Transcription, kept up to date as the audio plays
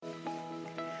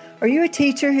Are you a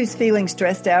teacher who's feeling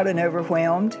stressed out and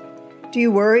overwhelmed? Do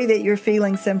you worry that you're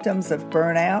feeling symptoms of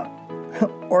burnout?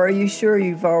 Or are you sure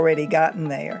you've already gotten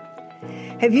there?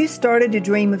 Have you started to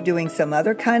dream of doing some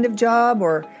other kind of job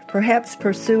or perhaps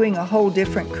pursuing a whole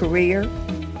different career?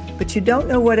 But you don't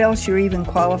know what else you're even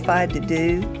qualified to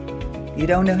do? You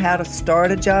don't know how to start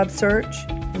a job search?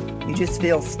 You just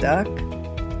feel stuck?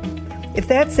 If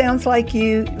that sounds like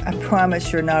you, I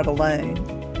promise you're not alone.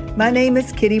 My name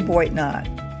is Kitty Boitnott.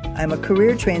 I'm a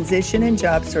career transition and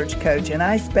job search coach, and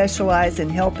I specialize in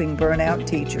helping burnout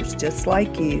teachers just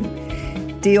like you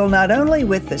deal not only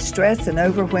with the stress and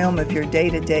overwhelm of your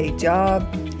day-to-day job,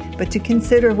 but to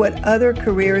consider what other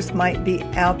careers might be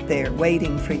out there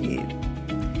waiting for you.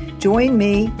 Join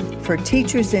me for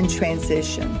Teachers in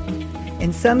Transition.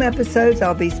 In some episodes,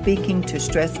 I'll be speaking to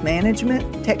stress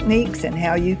management techniques and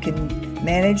how you can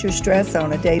manage your stress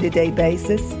on a day-to-day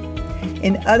basis.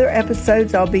 In other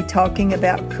episodes, I'll be talking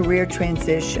about career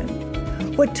transition.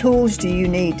 What tools do you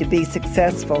need to be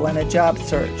successful in a job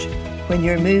search when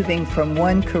you're moving from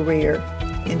one career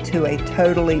into a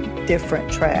totally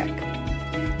different track?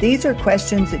 These are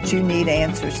questions that you need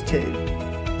answers to,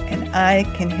 and I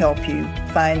can help you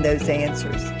find those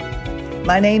answers.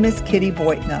 My name is Kitty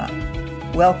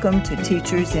Boitnott. Welcome to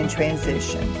Teachers in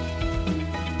Transition.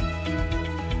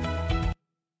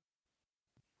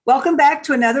 Welcome back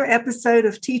to another episode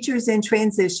of Teachers in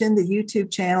Transition, the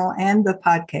YouTube channel and the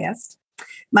podcast.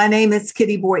 My name is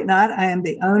Kitty Boitnott. I am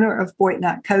the owner of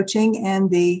Boitnott Coaching and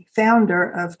the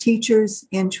founder of Teachers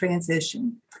in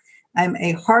Transition. I'm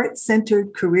a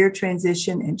heart-centered career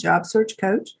transition and job search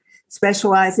coach,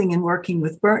 specializing in working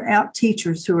with burnt-out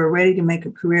teachers who are ready to make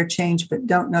a career change but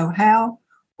don't know how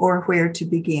or where to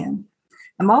begin.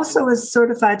 I'm also a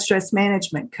certified stress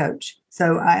management coach.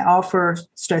 So I offer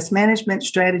stress management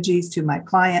strategies to my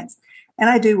clients, and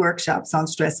I do workshops on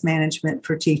stress management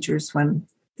for teachers when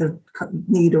the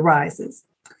need arises.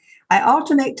 I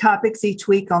alternate topics each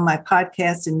week on my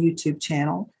podcast and YouTube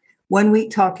channel. One week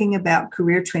talking about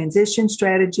career transition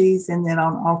strategies, and then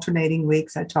on alternating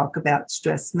weeks, I talk about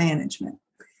stress management.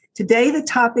 Today, the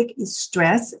topic is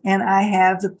stress, and I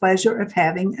have the pleasure of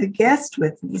having a guest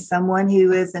with me, someone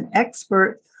who is an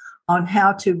expert on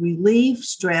how to relieve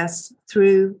stress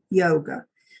through yoga.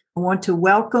 I want to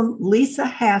welcome Lisa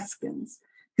Haskins,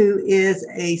 who is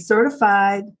a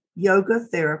certified yoga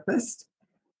therapist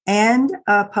and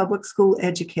a public school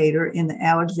educator in the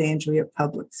Alexandria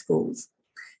Public Schools.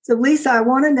 So, Lisa, I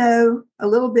want to know a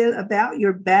little bit about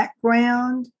your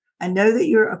background. I know that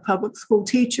you're a public school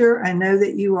teacher. I know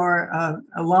that you are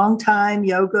a longtime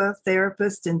yoga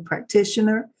therapist and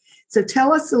practitioner. So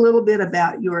tell us a little bit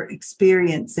about your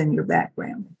experience and your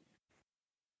background.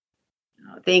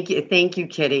 Thank you,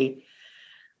 Kitty.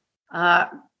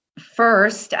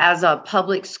 First, as a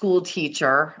public school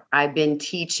teacher, I've been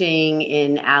teaching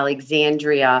in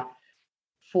Alexandria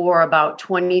for about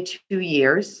 22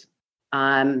 years.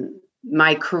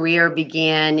 My career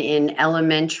began in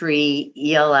elementary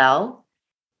ELL,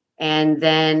 and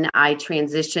then I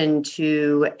transitioned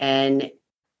to an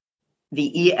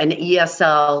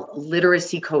ESL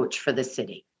literacy coach for the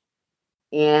city.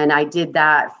 And I did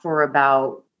that for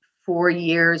about 4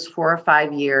 or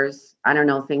 5 years. I don't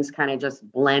know, things kind of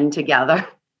just blend together.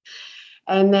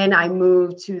 And then I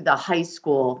moved to the high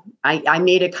school. I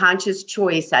made a conscious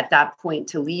choice at that point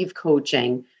to leave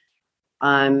coaching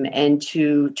and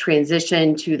to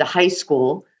transition to the high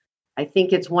school. I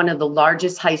think it's one of the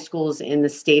largest high schools in the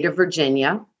state of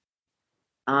Virginia.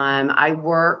 I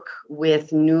work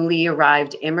with newly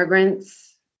arrived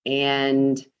immigrants,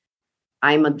 and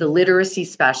I'm the literacy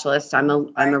specialist. I'm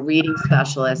a reading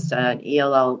specialist, an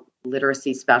ELL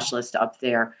literacy specialist up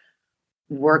there,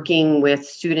 working with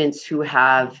students who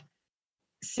have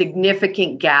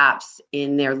significant gaps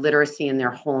in their literacy in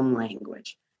their home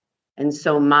language. And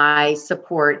so my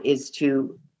support is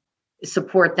to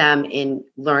support them in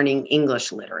learning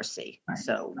English literacy.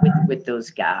 So with those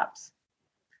gaps.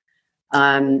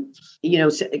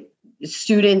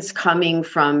 Students coming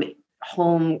from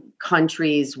home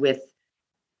countries with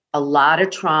a lot of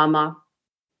trauma.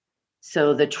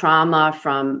 So the trauma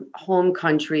from home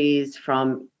countries,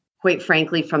 from, quite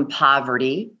frankly, from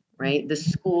poverty, right?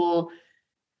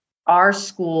 Our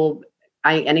school,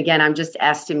 and again, I'm just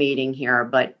estimating here,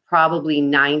 but probably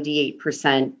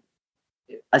 98%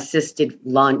 assisted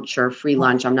lunch or free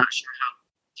lunch. I'm not sure how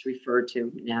it's referred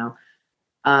to now.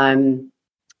 And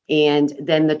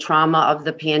then the trauma of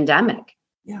the pandemic.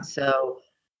 Yeah. So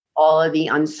all of the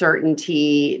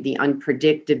uncertainty, the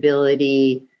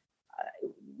unpredictability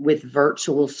with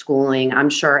virtual schooling. I'm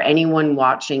sure anyone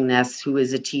watching this who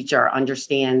is a teacher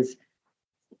understands.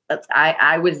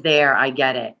 I was there. I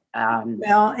get it.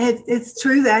 Well, it's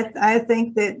true that I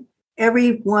think that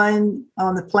everyone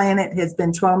on the planet has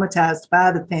been traumatized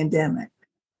by the pandemic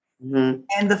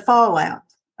and the fallout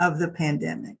of the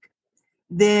pandemic.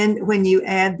 Then, when you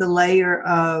add the layer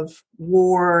of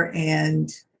war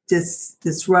and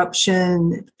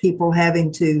disruption, people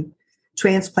having to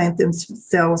transplant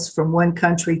themselves from one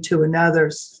country to another,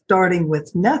 starting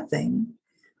with nothing,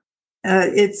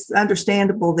 it's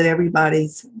understandable that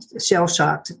everybody's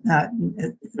shell-shocked,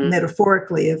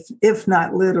 metaphorically, if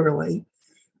not literally,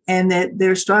 and that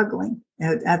they're struggling.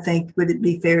 I think, would it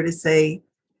be fair to say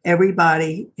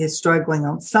everybody is struggling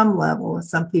on some level?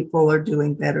 Some people are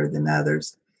doing better than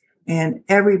others, and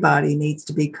everybody needs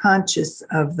to be conscious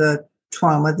of the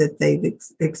trauma that they've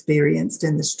experienced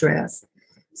and the stress,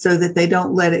 so that they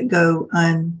don't let it go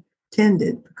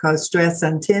untended, because stress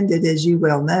untended, as you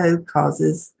well know,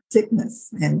 causes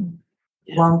sickness and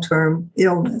long-term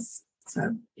illness.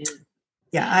 So,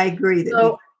 I agree that.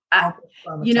 So,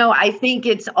 I think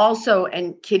it's also,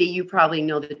 and Kitty, you probably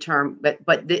know the term, but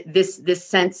this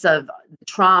sense of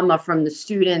trauma from the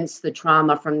students, the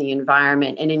trauma from the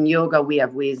environment, and in yoga we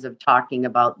have ways of talking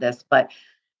about this, but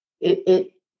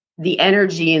the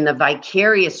energy and the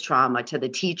vicarious trauma to the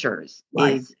teachers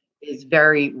is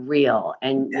very real,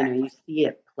 and you see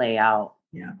it play out.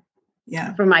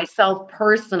 Yeah. For myself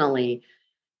personally,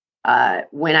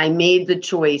 when I made the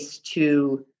choice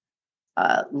to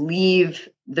leave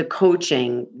the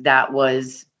coaching, that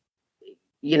was,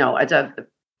 it's a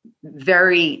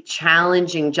very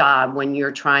challenging job when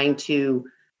you're trying to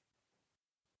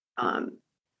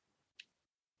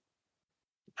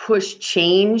push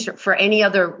change, for any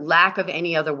other lack of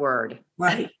any other word,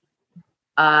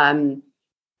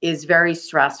 is very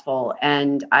stressful.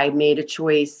 And I made a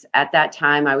choice at that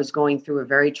time. I was going through a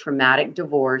very traumatic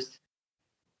divorce,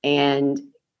 and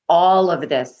all of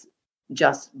this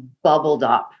just bubbled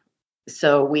up.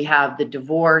 So we have the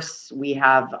divorce, we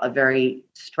have a very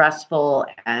stressful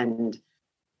and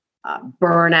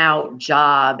burnout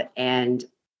job, and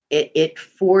it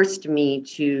forced me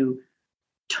to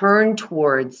turn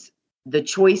towards the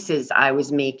choices I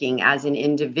was making as an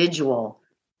individual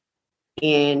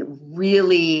and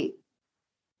really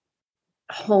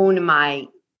hone my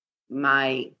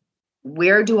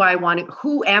where do I want to,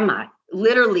 who am I?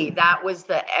 Literally, that was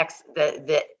the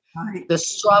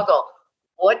struggle.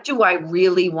 What do I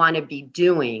really want to be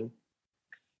doing?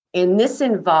 And this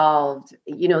involved,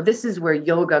 this is where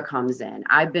yoga comes in.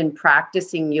 I've been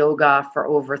practicing yoga for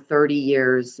over 30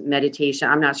 years, meditation.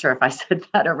 I'm not sure if I said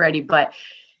that already, but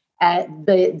at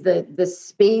the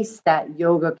space that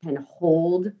yoga can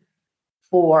hold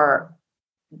for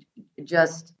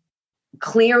just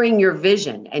clearing your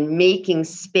vision and making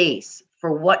space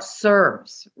for what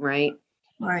serves, right?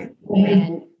 Right.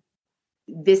 And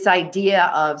this idea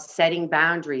of setting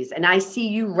boundaries. And I see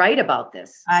you write about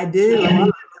this. I do.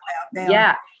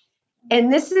 Yeah.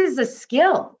 And this is a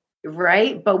skill,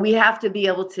 right? But we have to be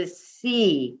able to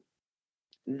see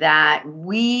that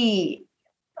we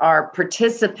are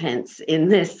participants in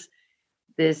this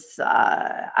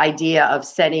idea of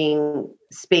setting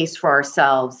space for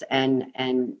ourselves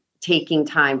and taking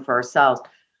time for ourselves.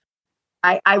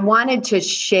 I wanted to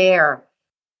share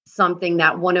something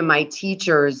that one of my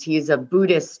teachers, he's a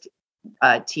Buddhist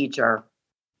teacher,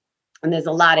 and there's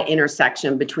a lot of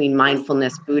intersection between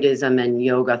mindfulness, Buddhism, and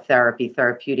yoga therapy,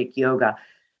 therapeutic yoga.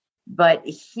 But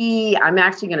I'm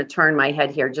actually going to turn my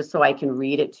head here just so I can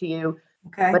read it to you.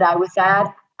 Okay. But I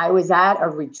was at a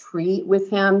retreat with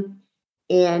him,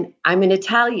 and I'm going to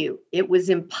tell you, it was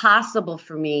impossible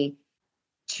for me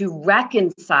to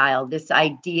reconcile this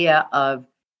idea of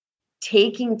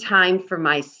taking time for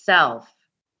myself.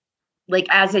 Like,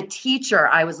 as a teacher,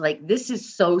 I was like, this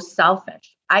is so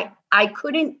selfish. I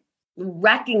couldn't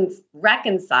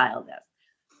reconcile this.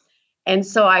 And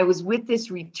so I was with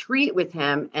this retreat with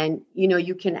him, and,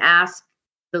 you can ask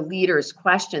the leaders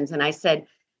questions. And I said,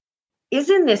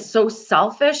 isn't this so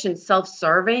selfish and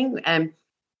self-serving? And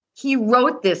he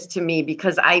wrote this to me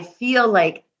because I feel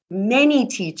like many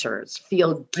teachers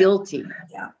feel guilty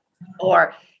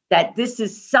or that this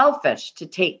is selfish to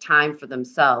take time for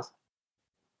themselves.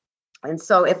 And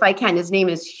so if I can, his name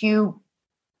is Hugh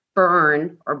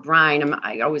Byrne or Bryan.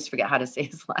 I always forget how to say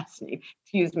his last name.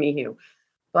 Excuse me, Hugh.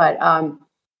 But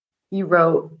he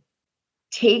wrote,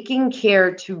 taking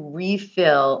care to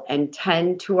refill and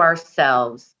tend to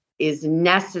ourselves is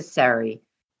necessary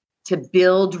to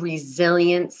build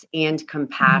resilience and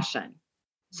compassion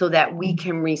so that we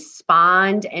can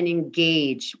respond and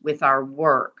engage with our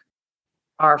work,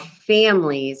 our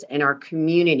families, and our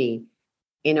community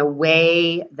in a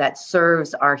way that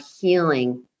serves our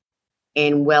healing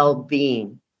and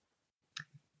well-being.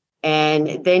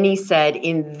 And then he said,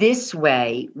 in this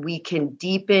way, we can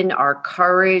deepen our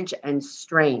courage and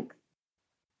strength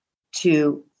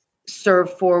to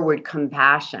serve forward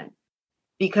compassion.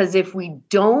 Because if we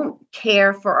don't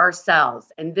care for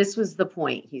ourselves, and this was the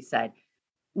point, he said,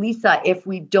 Lisa, if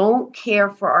we don't care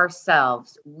for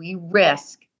ourselves, we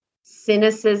risk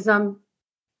cynicism,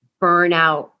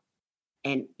 burnout,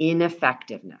 and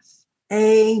ineffectiveness.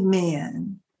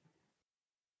 Amen.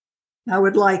 I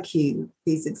would like you.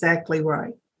 He's exactly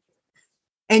right.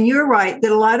 And you're right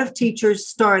that a lot of teachers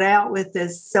start out with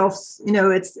this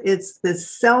it's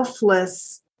this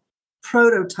selfless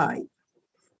prototype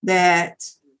that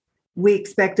we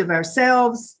expect of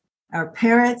ourselves, our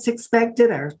parents expect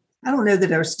it, I don't know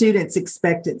that our students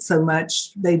expect it so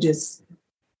much. They just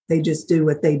do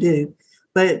what they do.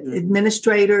 But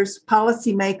administrators,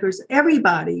 policymakers,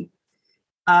 everybody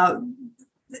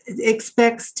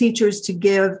expects teachers to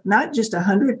give not just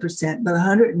 100%, but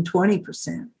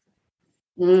 120%.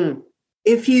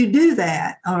 If you do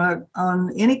that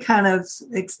on any kind of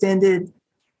extended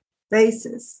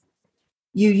basis,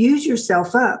 you use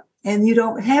yourself up and you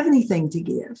don't have anything to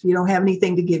give. You don't have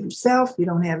anything to give yourself. You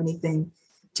don't have anything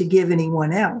to give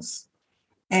anyone else.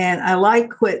 And I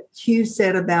like what Hugh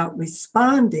said about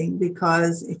responding,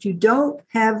 because if you don't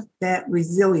have that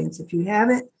resilience, if you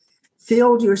haven't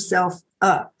filled yourself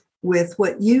up with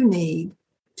what you need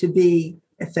to be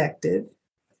effective,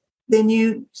 then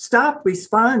you stop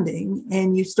responding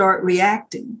and you start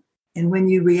reacting. And when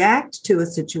you react to a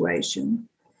situation,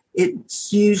 it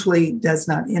usually does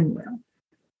not end well.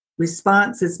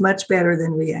 Response is much better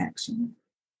than reaction.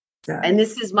 So, and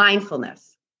this is mindfulness.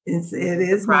 It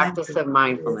is the practice of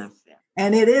mindfulness.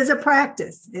 And it is a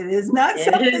practice. It is not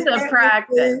something it is a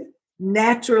practice.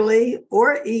 Naturally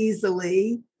or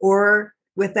easily or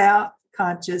without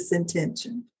conscious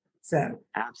intention. So,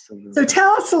 absolutely. So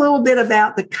tell us a little bit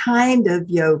about the kind of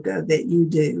yoga that you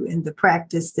do and the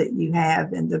practice that you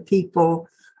have and the people,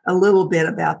 a little bit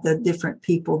about the different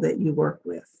people that you work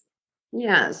with.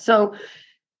 Yeah. So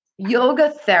yoga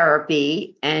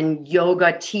therapy and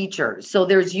yoga teachers. So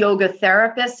there's yoga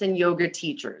therapists and yoga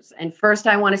teachers. And first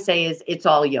I want to say is it's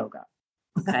all yoga.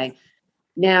 Okay.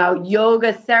 Now,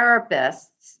 yoga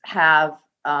therapists have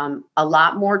a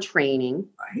lot more training,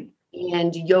 right?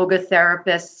 And yoga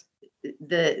therapists,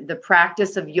 the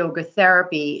practice of yoga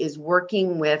therapy is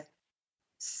working with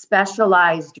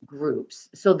specialized groups.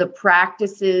 So the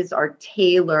practices are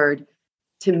tailored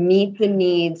to meet the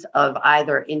needs of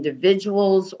either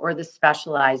individuals or the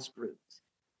specialized groups.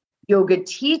 Yoga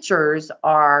teachers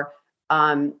are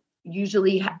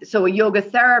usually, so a yoga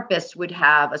therapist would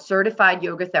have, a certified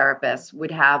yoga therapist would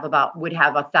have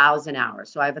 1,000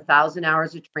 hours. So I have 1,000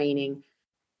 hours of training.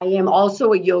 I am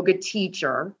also a yoga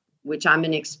teacher, which I'm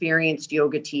an experienced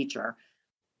yoga teacher.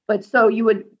 But so you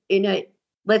would,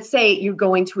 let's say you're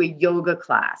going to a yoga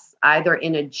class, either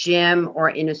in a gym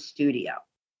or in a studio.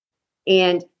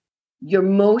 And you're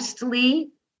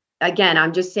mostly, again,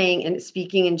 I'm just saying and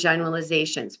speaking in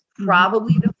generalizations,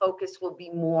 probably the focus will be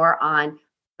more on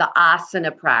the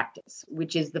asana practice,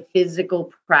 which is the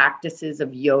physical practices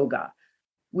of yoga,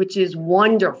 which is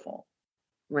wonderful,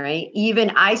 right? Even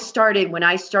when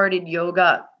I started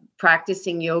yoga,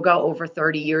 practicing yoga over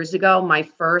 30 years ago, my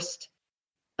first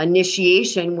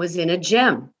initiation was in a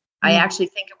gym. I actually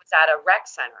think it was at a rec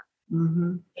center.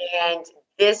 And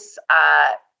this,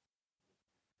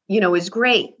 is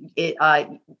great.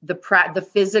 The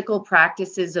physical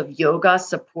practices of yoga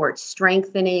support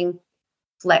strengthening,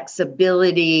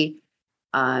 flexibility,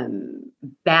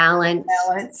 balance.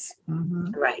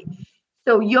 Right.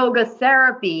 So yoga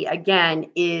therapy, again,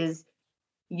 is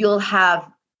you'll have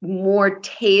more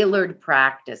tailored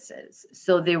practices.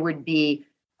 So there would be,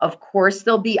 of course,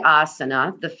 there'll be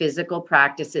asana, the physical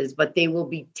practices, but they will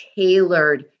be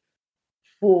tailored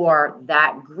for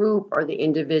that group or the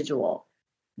individual.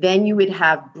 Then you would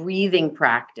have breathing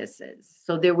practices.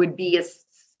 So there would be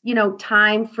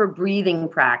time for breathing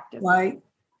practice. Right.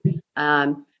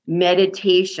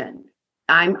 Meditation.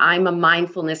 I'm a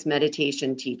mindfulness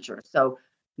meditation teacher. So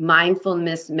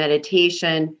mindfulness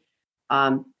meditation,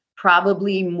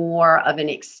 probably more of an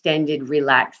extended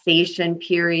relaxation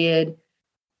period.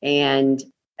 And,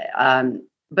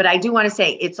 but I do want to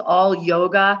say it's all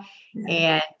yoga.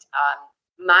 And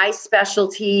my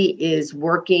specialty is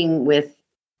working with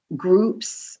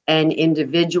groups and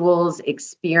individuals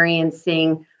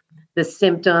experiencing the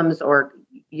symptoms or,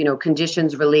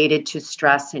 conditions related to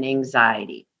stress and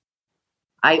anxiety.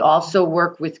 I also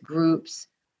work with groups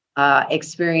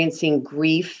experiencing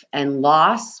grief and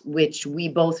loss, which we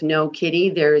both know, Kitty,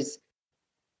 there's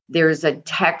There's a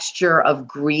texture of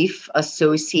grief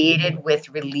associated with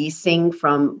releasing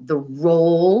from the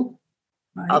role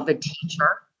of a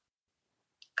teacher,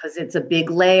 because it's a big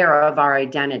layer of our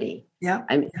identity. Yeah.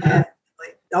 Definitely.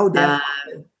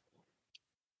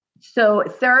 So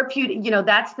therapeutic,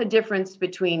 that's the difference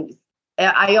between,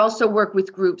 I also work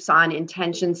with groups on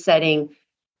intention setting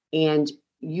and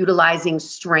utilizing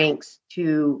strengths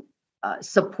to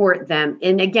support them.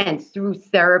 And again, through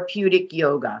therapeutic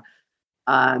yoga,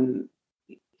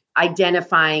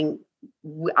 identifying,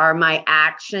 are my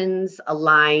actions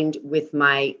aligned with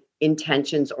my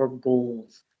intentions or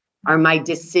goals? Are my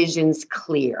decisions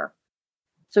clear?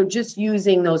 So just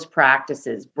using those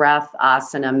practices, breath,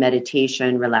 asana,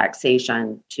 meditation,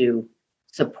 relaxation, to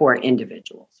support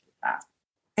individuals with that.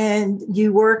 And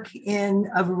you work in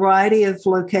a variety of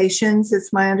locations,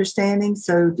 it's my understanding.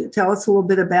 So tell us a little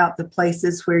bit about the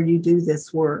places where you do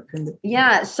this work.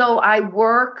 So I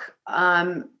work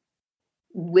I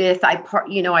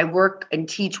work and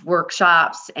teach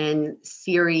workshops and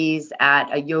series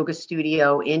at a yoga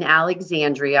studio in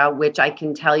Alexandria, which I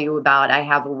can tell you about. I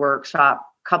have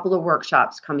couple of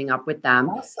workshops coming up with them.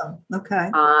 Awesome. Okay.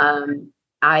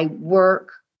 I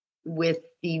work with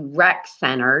the rec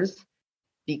centers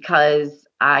because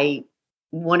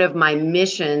one of my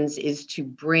missions is to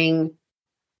bring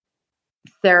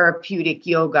therapeutic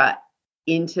yoga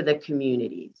into the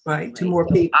communities, right? To more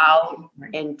people, out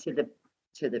and to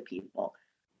the people.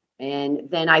 And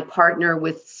then I partner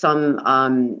with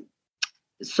some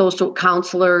social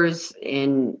counselors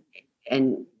and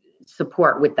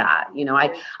support with that.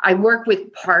 I work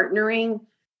with partnering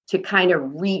to kind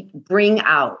of bringing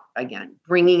out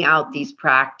these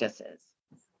practices.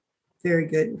 Very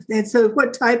good. And so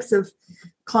what types of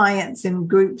clients and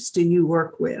groups do you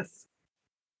work with?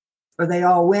 Are they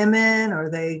all women?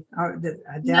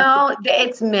 No,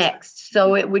 it's mixed.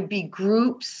 So it would be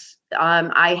groups.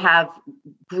 I have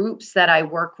groups that I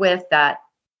work with that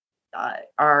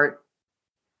are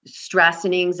stress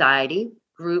and anxiety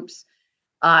groups.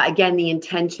 Again, the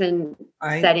intention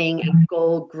setting and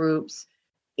goal groups,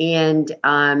 and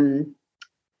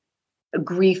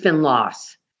grief and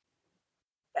loss.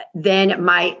 Then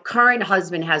my current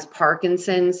husband has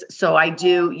Parkinson's, so I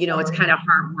do, it's kind of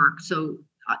hard work. So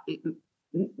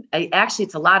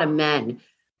it's a lot of men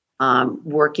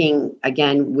working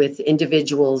again with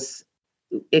individuals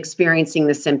experiencing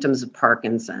the symptoms of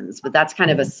Parkinson's, but that's kind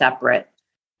of a separate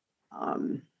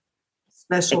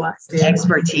specialized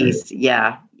expertise.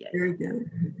 Yeah. Very good.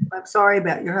 I'm sorry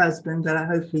about your husband, but I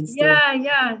hope he's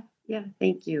Yeah.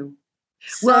 Thank you.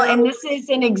 Well, and this is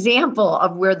an example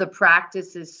of where the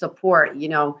practices support,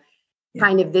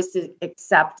 kind of this is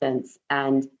acceptance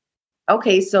and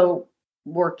so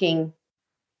working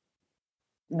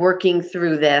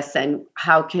through this and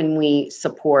how can we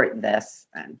support this?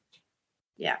 And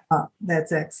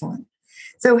that's excellent.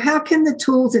 So how can the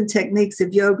tools and techniques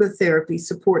of yoga therapy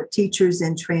support teachers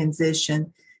in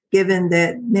transition, given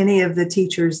that many of the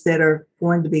teachers that are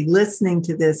going to be listening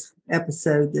to this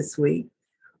episode this week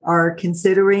are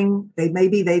considering, they've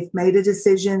made a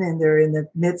decision and they're in the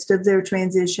midst of their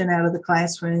transition out of the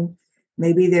classroom.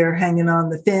 Maybe they're hanging on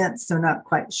the fence. They're not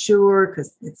quite sure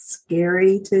because it's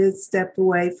scary to step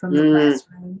away from the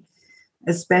classroom,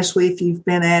 especially if you've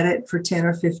been at it for 10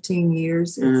 or 15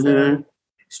 years. It's an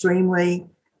extremely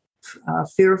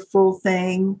fearful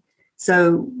thing.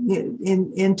 So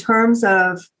in terms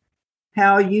of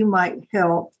how you might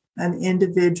help an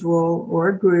individual or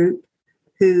a group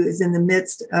who is in the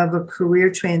midst of a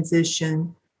career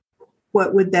transition,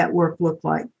 what would that work look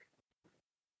like?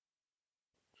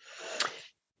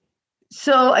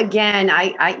 So again,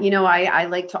 I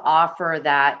like to offer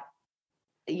that,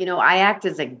 I act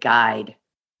as a guide,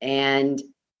 and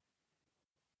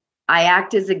I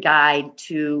act as a guide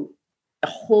to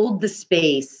hold the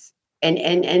space.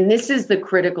 And this is the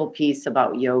critical piece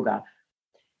about yoga.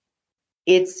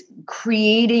 It's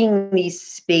creating these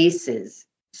spaces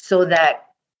so that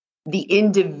the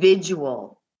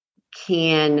individual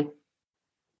can,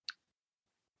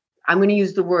 I'm going to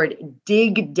use the word,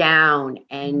 dig down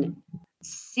and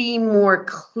see more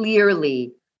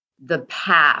clearly the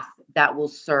path that will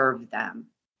serve them.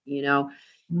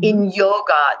 In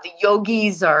yoga, the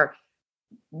yogis are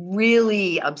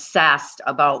really obsessed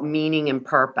about meaning and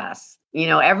purpose.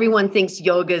 Everyone thinks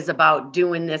yoga is about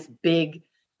doing this big,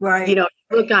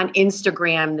 look on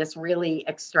Instagram, this really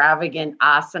extravagant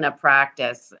asana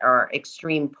practice or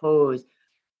extreme pose.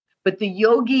 But the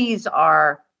yogis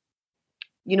are,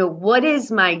 what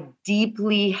is my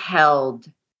deeply held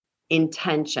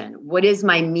intention? What is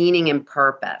my meaning and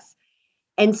purpose?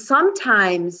 And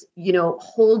sometimes,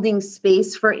 holding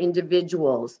space for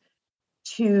individuals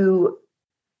to,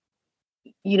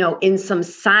 in some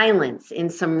silence, in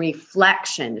some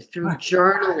reflection, through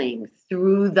journaling,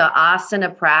 through the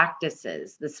asana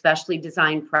practices, the specially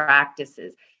designed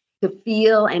practices, to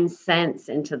feel and sense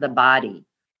into the body,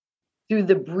 through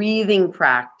the breathing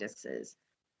practices,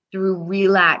 through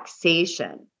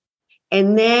relaxation,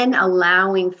 and then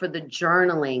allowing for the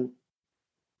journaling.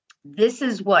 This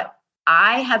is what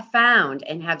I have found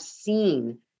and have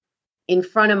seen in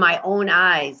front of my own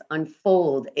eyes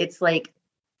unfold. It's like,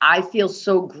 I feel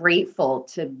so grateful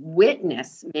to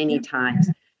witness many times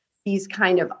these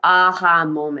kind of aha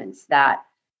moments that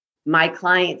my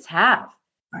clients have.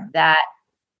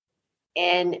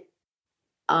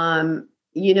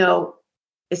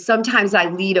 Sometimes I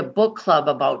lead a book club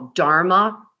about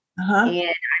Dharma, and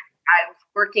I was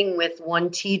working with one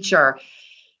teacher,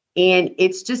 and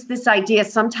it's just this idea.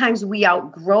 Sometimes we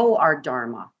outgrow our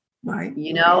Dharma,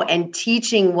 and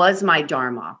teaching was my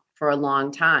Dharma for a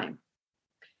long time.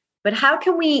 But how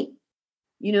can we,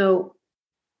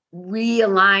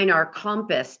 realign our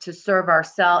compass to serve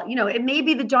ourselves? It may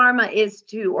be the Dharma is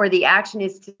to, or the action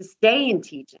is to stay in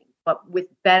teaching, but with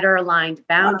better aligned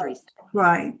boundaries.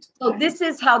 Right. So this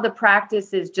is how the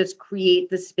practices just create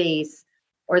the space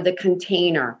or the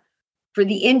container for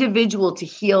the individual to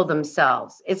heal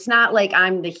themselves. It's not like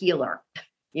I'm the healer,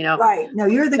 Right. No,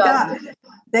 you're the guide.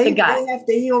 They have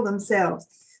to heal themselves.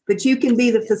 But you can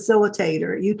be the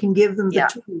facilitator. You can give them the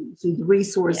tools, the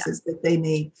resources that they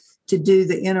need to do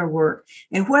the inner work.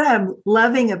 And what I'm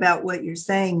loving about what you're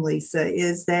saying, Lisa,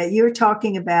 is that you're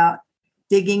talking about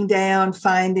digging down,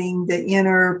 finding the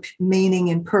inner meaning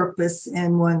and purpose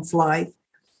in one's life.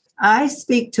 I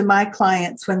speak to my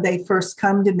clients when they first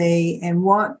come to me and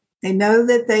they know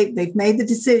that they've made the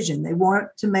decision. They want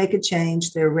to make a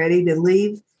change. They're ready to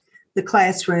leave the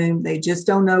classroom. They just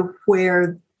don't know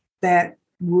where that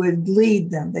would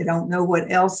lead them. They don't know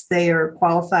what else they are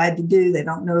qualified to do. They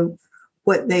don't know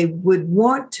what they would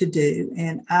want to do.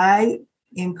 And I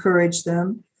encourage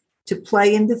them to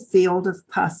play in the field of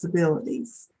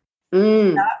possibilities,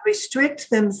 not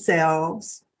restrict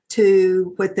themselves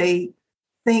to what they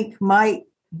think might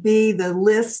be the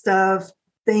list of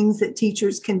things that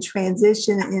teachers can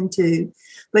transition into,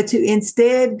 but to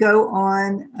instead go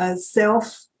on a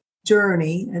self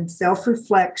journey and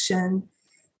self-reflection,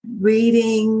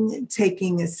 reading,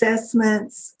 taking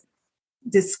assessments,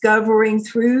 discovering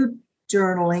through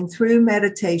journaling, through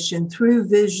meditation, through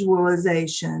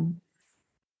visualization,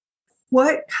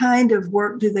 what kind of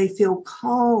work do they feel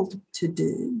called to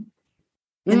do?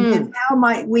 And then how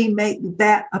might we make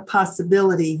that a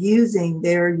possibility using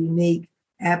their unique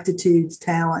aptitudes,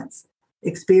 talents,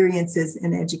 experiences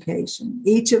in education?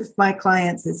 Each of my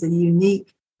clients is a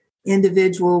unique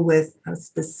individual with a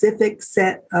specific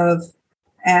set of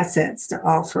assets to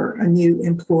offer a new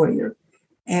employer.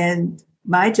 And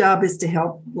my job is to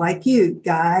help, like you,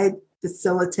 guide,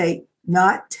 facilitate,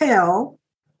 not tell.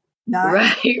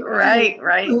 Right.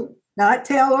 Not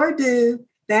tell or do.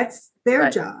 That's their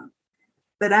job.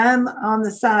 But I'm on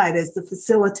the side as the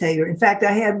facilitator. In fact,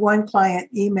 I had one client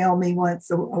email me once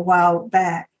a while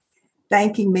back,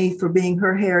 thanking me for being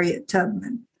her Harriet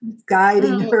Tubman,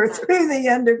 guiding her through the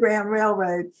Underground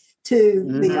Railroad to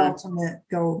the ultimate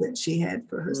goal that she had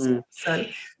for herself. So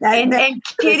and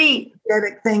Kitty,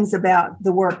 things about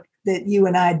the work that you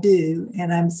and I do,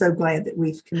 and I'm so glad that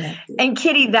we've connected. And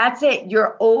Kitty, that's it.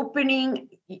 You're opening,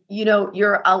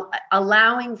 you're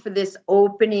allowing for this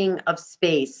opening of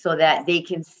space so that they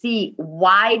can see,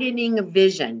 widening a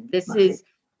vision. This is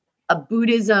a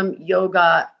Buddhism,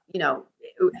 yoga,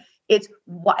 it's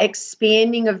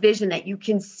expanding a vision that you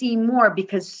can see more,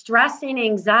 because stress and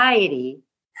anxiety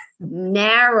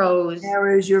narrows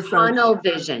your tunnel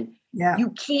vision. Yeah. You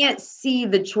can't see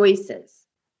the choices.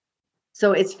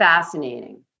 So it's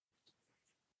fascinating.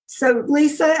 So,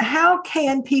 Lisa, how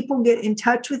can people get in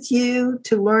touch with you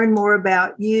to learn more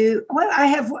about you? Well, I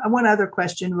have one other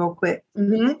question real quick.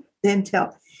 Then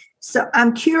tell. So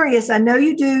I'm curious. I know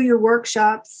you do your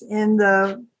workshops in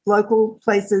the local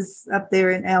places up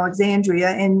there in Alexandria,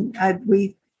 and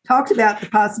we talked about the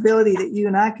possibility that you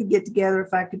and I could get together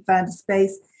if I could find a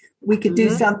space. We could do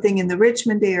something in the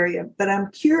Richmond area. But I'm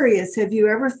curious, have you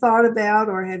ever thought about,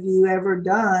 or have you ever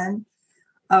done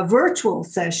a virtual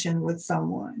session with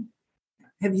someone?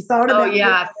 Have you thought about? Oh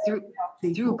yeah,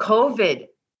 through COVID,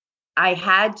 I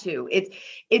had to.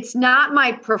 It's not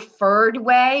my preferred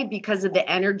way because of the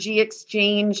energy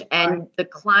exchange and the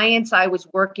clients I was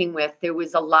working with. There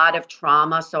was a lot of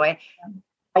trauma, so I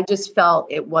just felt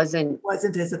it wasn't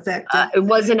as effective. It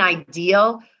wasn't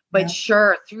ideal. But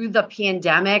sure, through the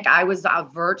pandemic, I was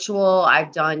virtual.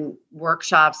 I've done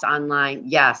workshops online.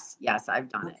 Yes, I've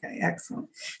done it. Okay, excellent.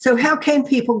 So how can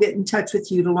people get in touch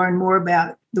with you to learn more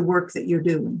about the work that you're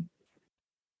doing?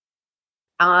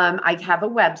 I have a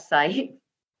website,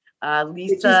 Lisa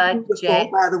Which is beautiful, J.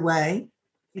 by the way.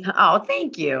 Oh,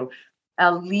 thank you.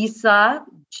 Lisa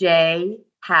J.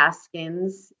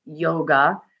 Haskins Yoga.com.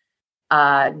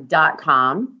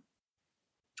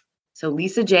 So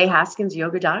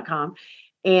lisajhaskinsyoga.com.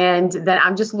 And then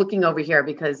I'm just looking over here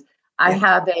because I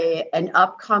have an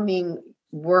upcoming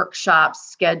workshop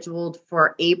scheduled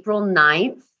for April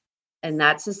 9th, and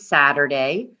that's a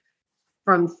Saturday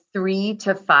from 3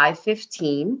 to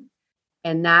 5:15.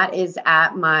 And that is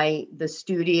at the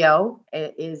studio.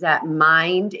 It is at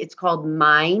Mind. It's called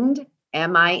Mind,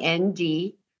 MIND,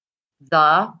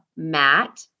 the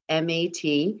Mat, MAT.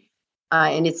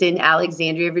 And it's in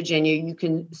Alexandria, Virginia. You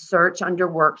can search under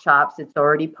workshops. It's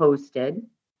already posted.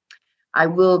 I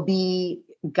will be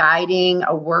guiding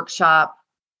a workshop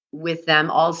with them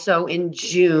also in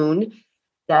June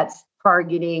that's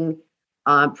targeting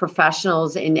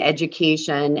professionals in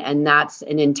education. And that's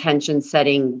an intention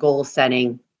setting, goal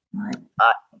setting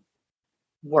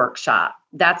workshop.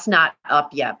 That's not up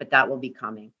yet, but that will be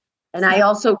coming. And I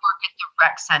also work at the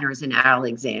rec centers in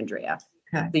Alexandria.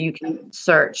 Okay. So you can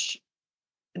search.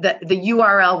 The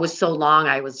URL was so long,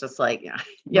 I was just like, you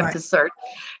have to search.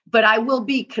 But I will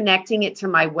be connecting it to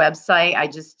my website. I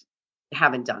just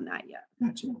haven't done that yet.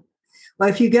 Gotcha. Well,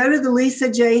 if you go to the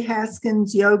Lisa J.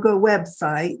 Haskins Yoga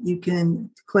website, you can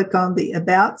click on the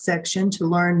About section to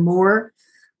learn more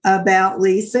about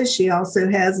Lisa. She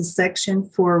also has a section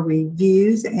for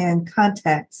reviews and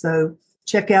contact. So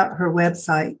check out her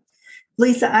website.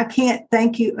 Lisa, I can't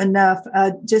thank you enough.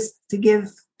 Just to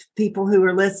give people who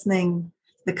are listening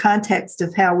the context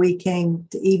of how we came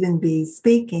to even be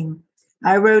speaking,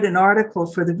 I wrote an article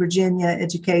for the Virginia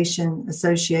Education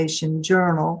Association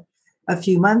Journal a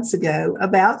few months ago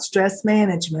about stress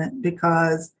management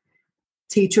because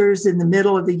teachers in the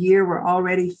middle of the year were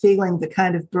already feeling the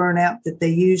kind of burnout that they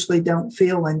usually don't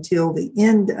feel until the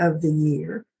end of the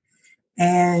year.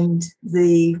 And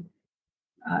the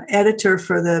editor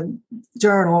for the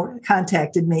journal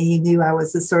contacted me. He knew I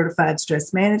was a certified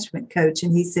stress management coach.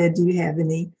 And he said, do you have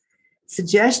any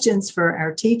suggestions for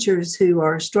our teachers who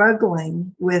are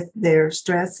struggling with their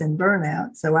stress and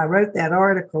burnout? So I wrote that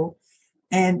article.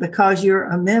 And because you're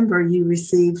a member, you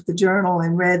received the journal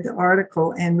and read the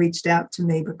article and reached out to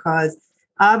me because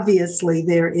obviously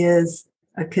there is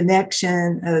a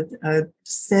connection, a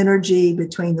synergy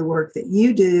between the work that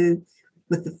you do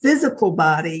with the physical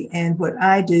body and what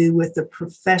I do with the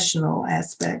professional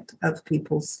aspect of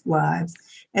people's lives,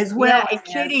 as well as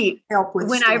Kitty, help with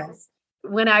stress.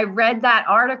 When I read that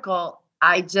article,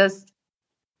 it just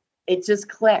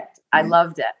clicked. I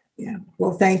loved it. Yeah.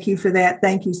 Well, thank you for that.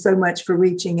 Thank you so much for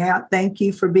reaching out. Thank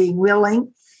you for being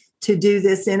willing to do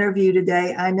this interview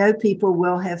today. I know people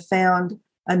will have found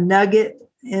a nugget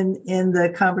in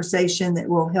the conversation that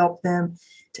will help them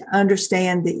to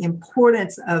understand the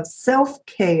importance of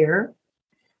self-care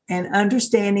and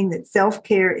understanding that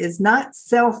self-care is not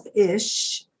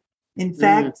selfish. In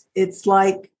fact, it's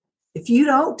like if you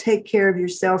don't take care of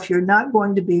yourself, you're not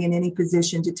going to be in any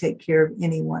position to take care of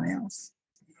anyone else.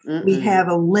 We have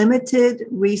a limited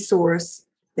resource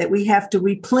that we have to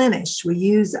replenish. We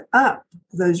use up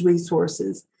those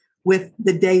resources with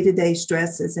the day-to-day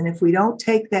stresses. And if we don't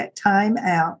take that time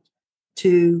out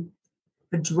to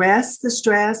address the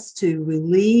stress, to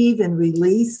relieve and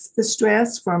release the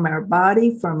stress from our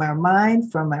body, from our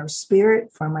mind, from our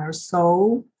spirit, from our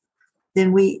soul,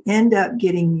 then we end up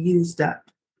getting used up.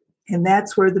 And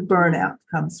that's where the burnout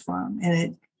comes from. And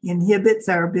it inhibits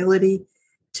our ability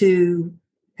to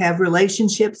have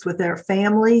relationships with our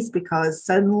families because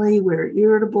suddenly we're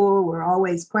irritable, we're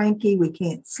always cranky, we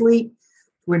can't sleep,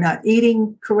 we're not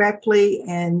eating correctly,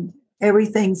 and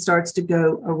everything starts to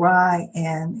go awry.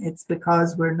 And it's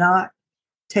because we're not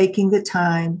taking the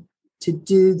time to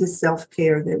do the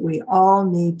self-care that we all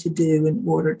need to do in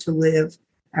order to live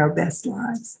our best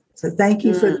lives. So thank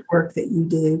you for the work that you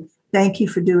do. Thank you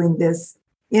for doing this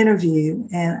interview.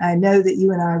 And I know that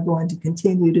you and I are going to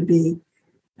continue to be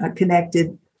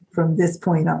connected from this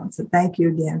point on. So thank you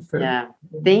again for. Yeah.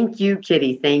 Thank you,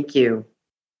 Kitty. Thank you.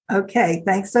 Okay.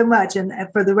 Thanks so much. And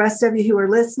for the rest of you who are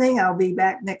listening, I'll be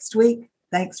back next week.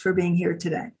 Thanks for being here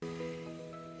today.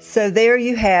 So there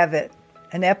you have it,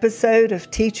 an episode of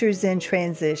Teachers in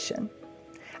Transition.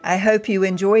 I hope you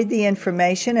enjoyed the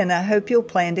information and I hope you'll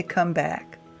plan to come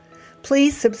back.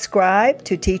 Please subscribe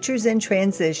to Teachers in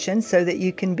Transition so that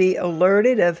you can be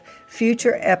alerted of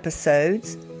future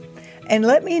episodes. And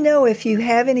let me know if you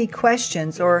have any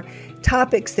questions or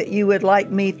topics that you would like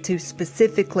me to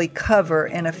specifically cover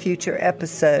in a future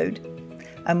episode.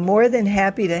 I'm more than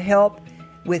happy to help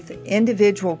with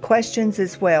individual questions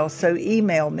as well, so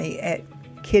email me at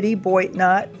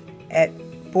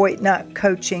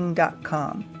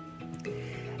kittyboitnott@boitnottcoaching.com.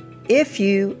 If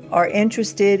you are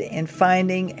interested in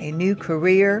finding a new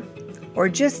career or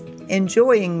just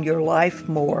enjoying your life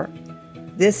more,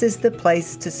 this is the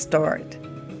place to start.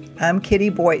 I'm Kitty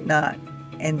Boitnott,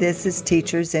 and this is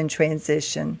Teachers in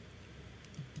Transition.